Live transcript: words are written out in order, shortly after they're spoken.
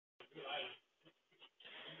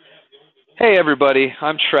Hey everybody,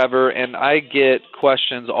 I'm Trevor, and I get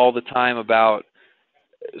questions all the time about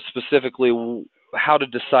specifically how to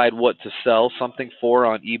decide what to sell something for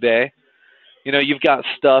on eBay. You know, you've got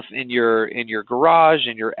stuff in your garage,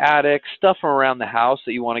 in your attic, stuff from around the house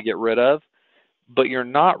that you want to get rid of, but you're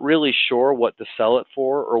not really sure what to sell it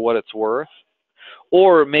for or what it's worth.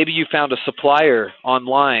 Or maybe you found a supplier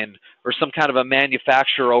online or some kind of a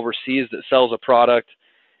manufacturer overseas that sells a product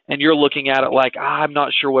and you're looking at it like, I'm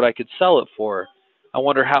not sure what I could sell it for. I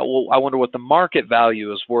wonder what the market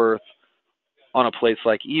value is worth on a place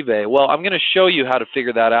like eBay. Well, I'm going to show you how to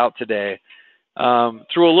figure that out today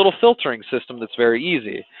through a little filtering system that's very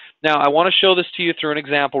easy. Now, I want to show this to you through an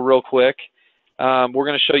example real quick. We're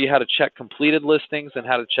going to show you how to check completed listings and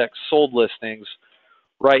how to check sold listings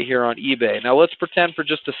right here on eBay. Now, let's pretend for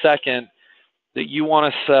just a second that you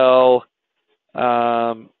want to sell.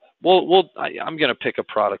 I'm going to pick a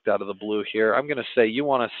product out of the blue here. I'm going to say you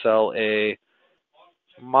want to sell a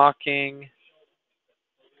Mockingjay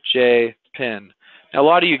pin. Now, a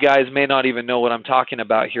lot of you guys may not even know what I'm talking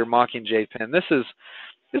about here. Mockingjay pin. This is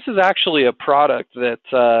actually a product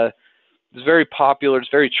that is very popular. It's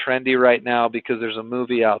very trendy right now because there's a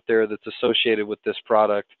movie out there that's associated with this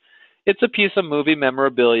product. It's a piece of movie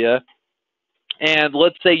memorabilia, and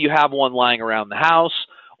let's say you have one lying around the house,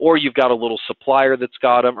 or you've got a little supplier that's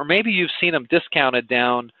got them, or maybe you've seen them discounted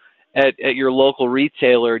down at your local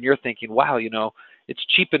retailer, and you're thinking, wow, you know, it's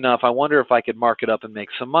cheap enough. I wonder if I could mark it up and make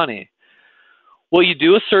some money. Well, you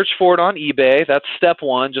do a search for it on eBay. That's step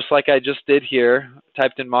one, just like I just did here.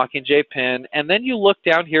 Typed in Mockingjay pin, and then you look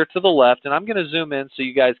down here to the left, and I'm going to zoom in so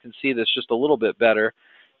you guys can see this just a little bit better.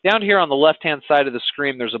 Down here on the left-hand side of the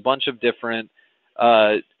screen, there's a bunch of different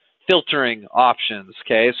filtering options,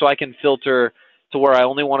 okay? So I can filter to where I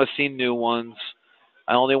only want to see new ones.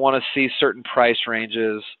 I only want to see certain price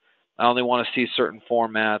ranges. I only want to see certain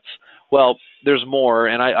formats. Well, there's more,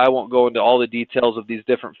 and I won't go into all the details of these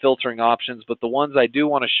different filtering options, but the ones I do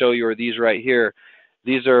want to show you are these right here.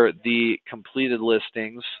 These are the completed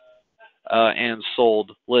listings and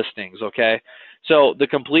sold listings, okay? So the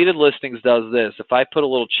completed listings does this. If I put a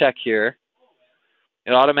little check here,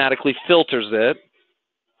 it automatically filters it,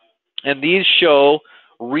 and these show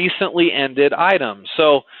recently ended items.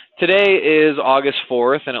 So today is August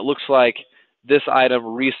 4th, and it looks like this item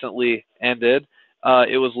recently ended.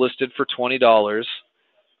 It was listed for $20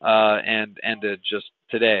 and ended just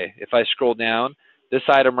today. If I scroll down, this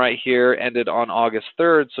item right here ended on August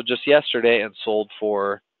 3rd, so just yesterday, and sold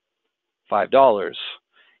for $5.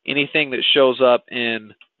 Anything that shows up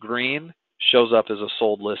in green shows up as a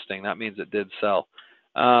sold listing. That means it did sell.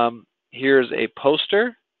 Here's a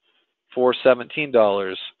poster for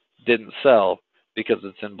 $17. Didn't sell because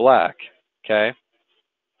it's in black. Okay.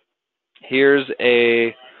 Here's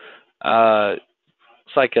a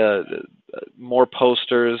it's like a more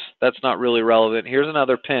posters. That's not really relevant. Here's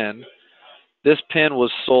another pin. This pin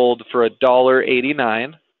was sold for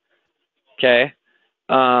 $1.89. Okay.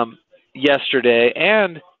 Yesterday,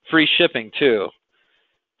 and free shipping too.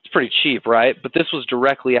 It's pretty cheap, right? But this was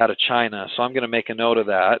directly out of China, so I'm going to make a note of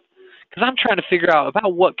that because I'm trying to figure out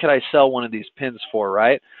about what could I sell one of these pins for,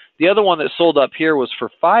 right? The other one that sold up here was for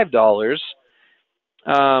 $5,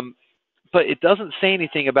 but it doesn't say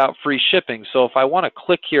anything about free shipping. So if I want to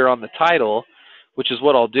click here on the title, which is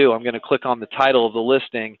what I'll do, I'm going to click on the title of the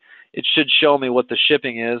listing. It should show me what the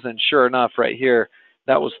shipping is, and sure enough, right here,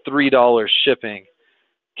 that was $3 shipping.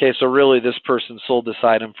 Okay, so really this person sold this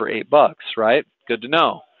item for $8, right? Good to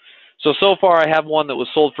know. So far I have one that was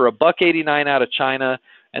sold for $1.89 out of China,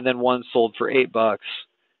 and then one sold for $8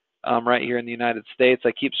 right here in the United States.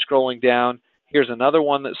 I keep scrolling down. Here's another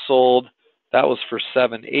one that sold. That was for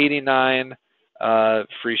 $7.89,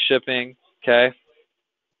 free shipping. Okay.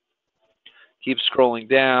 Keep scrolling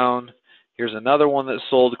down. Here's another one that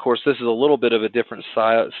sold. Of course, this is a little bit of a different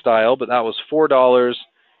style, but that was $4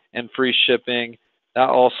 and free shipping. That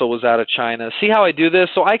also was out of China. See how I do this?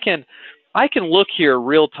 So I can look here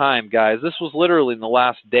real time, guys. This was literally in the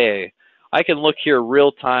last day. I can look here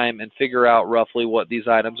real time and figure out roughly what these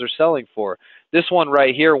items are selling for. This one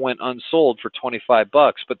right here went unsold for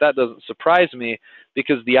 $25, but that doesn't surprise me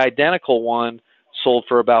because the identical one sold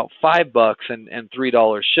for about $5 and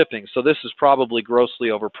 $3 shipping. So this is probably grossly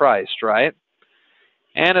overpriced, right?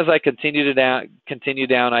 And as I continue down,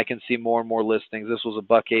 I can see more and more listings. This was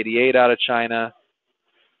 $1.88 out of China.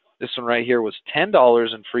 This one right here was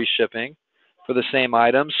 $10 in free shipping for the same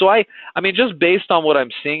item. So I mean, just based on what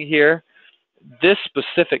I'm seeing here, this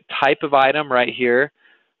specific type of item right here,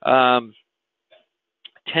 $10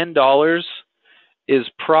 is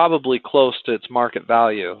probably close to its market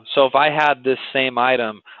value. So if I had this same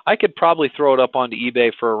item, I could probably throw it up onto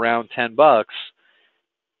eBay for around 10 bucks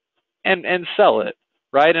and sell it,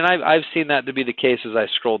 right? And I've seen that to be the case as I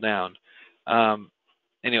scroll down.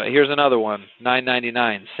 Anyway, here's another one,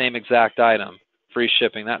 $9.99, same exact item, free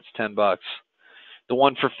shipping. That's 10 bucks. The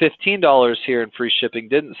one for $15 here in free shipping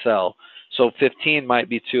didn't sell, so 15 might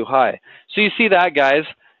be too high. So you see that, guys.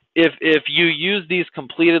 If you use these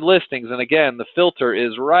completed listings, and again, the filter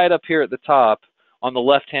is right up here at the top on the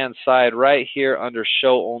left-hand side, right here under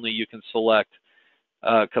Show Only, you can select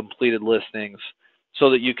completed listings so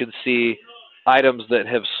that you can see items that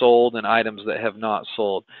have sold and items that have not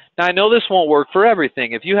sold. Now, I know this won't work for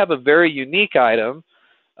everything. If you have a very unique item,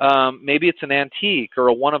 maybe it's an antique or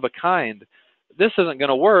a one-of-a-kind, this isn't going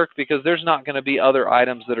to work because there's not going to be other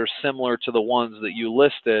items that are similar to the ones that you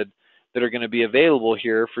listed that are going to be available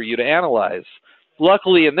here for you to analyze.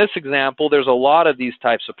 Luckily, in this example, there's a lot of these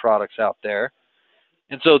types of products out there.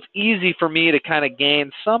 And so it's easy for me to kind of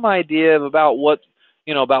gain some idea of about what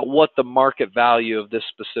the market value of this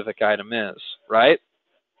specific item is, right?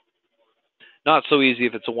 Not so easy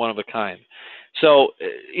if it's a one-of-a-kind. So,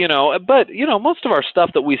 but most of our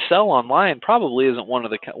stuff that we sell online probably isn't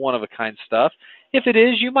one-of-a-kind stuff. If it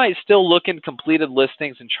is, you might still look in completed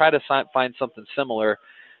listings and try to find something similar.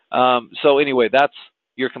 So anyway, that's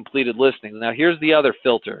your completed listings. Now here's the other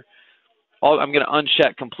filter. I'm going to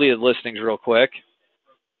uncheck completed listings real quick.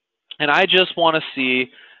 And I just want to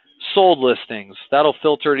see sold listings. That'll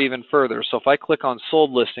filter it even further. So if I click on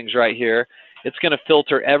sold listings right here, it's going to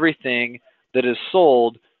filter everything that is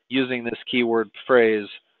sold using this keyword phrase,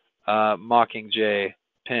 Mockingjay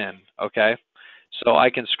pin. Okay, so I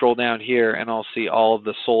can scroll down here and I'll see all of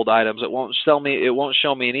the sold items. It won't show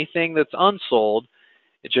me anything that's unsold.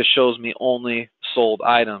 It just shows me only sold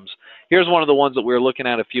items. Here's one of the ones that we were looking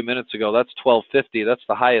at a few minutes ago. That's $12.50. That's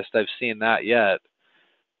the highest I've seen that yet.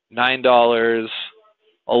 $9,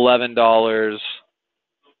 $11.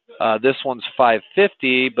 This one's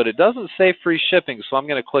 $5.50, but it doesn't say free shipping, so I'm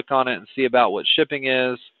going to click on it and see about what shipping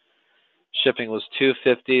is. Shipping was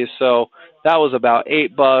 $2.50, so that was about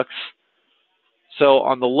 $8. So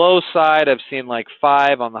on the low side, I've seen like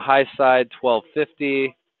 $5. On the high side,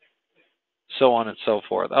 $12.50. So on and so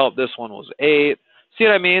forth. Oh, this one was $8. See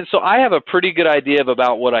what I mean? So I have a pretty good idea of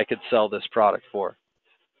about what I could sell this product for.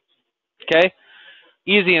 Okay?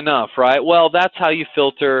 Easy enough, right? Well, that's how you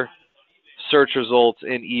filter search results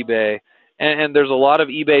in eBay. And there's a lot of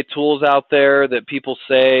eBay tools out there that people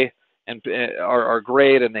say and are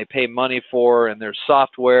great and they pay money for, and there's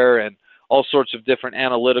software and all sorts of different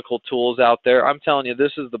analytical tools out there. I'm telling you,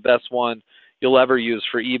 this is the best one you'll ever use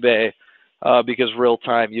for eBay because real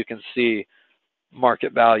time you can see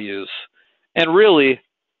market values. And really,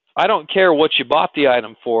 I don't care what you bought the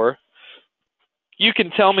item for. You can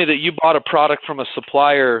tell me that you bought a product from a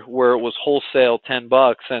supplier where it was wholesale 10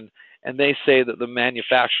 bucks and they say that the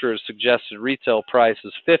manufacturer's suggested retail price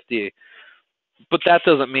is 50, but that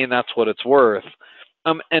doesn't mean that's what it's worth.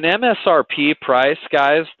 An MSRP price,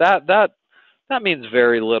 guys, that means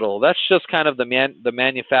very little. That's just kind of the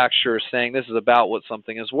manufacturer saying this is about what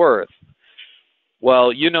something is worth.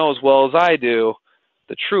 Well, you know as well as I do,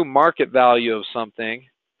 the true market value of something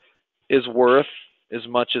is worth as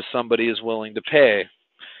much as somebody is willing to pay.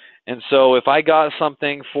 And so if I got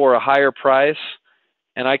something for a higher price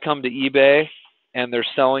and I come to eBay and they're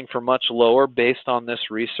selling for much lower based on this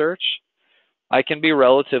research, I can be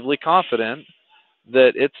relatively confident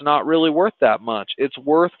that it's not really worth that much. It's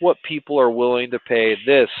worth what people are willing to pay.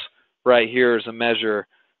 This right here is a measure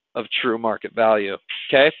of true market value.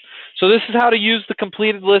 Okay, so this is how to use the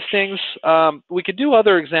completed listings. We could do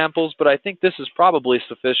other examples, but I think this is probably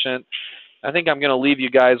sufficient. I think I'm going to leave you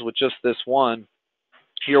guys with just this one.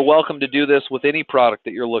 You're welcome to do this with any product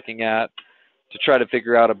that you're looking at to try to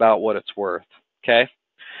figure out about what it's worth. Okay?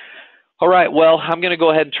 All right, well, I'm going to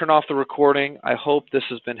go ahead and turn off the recording. I hope this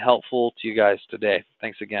has been helpful to you guys today.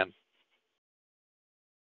 Thanks again.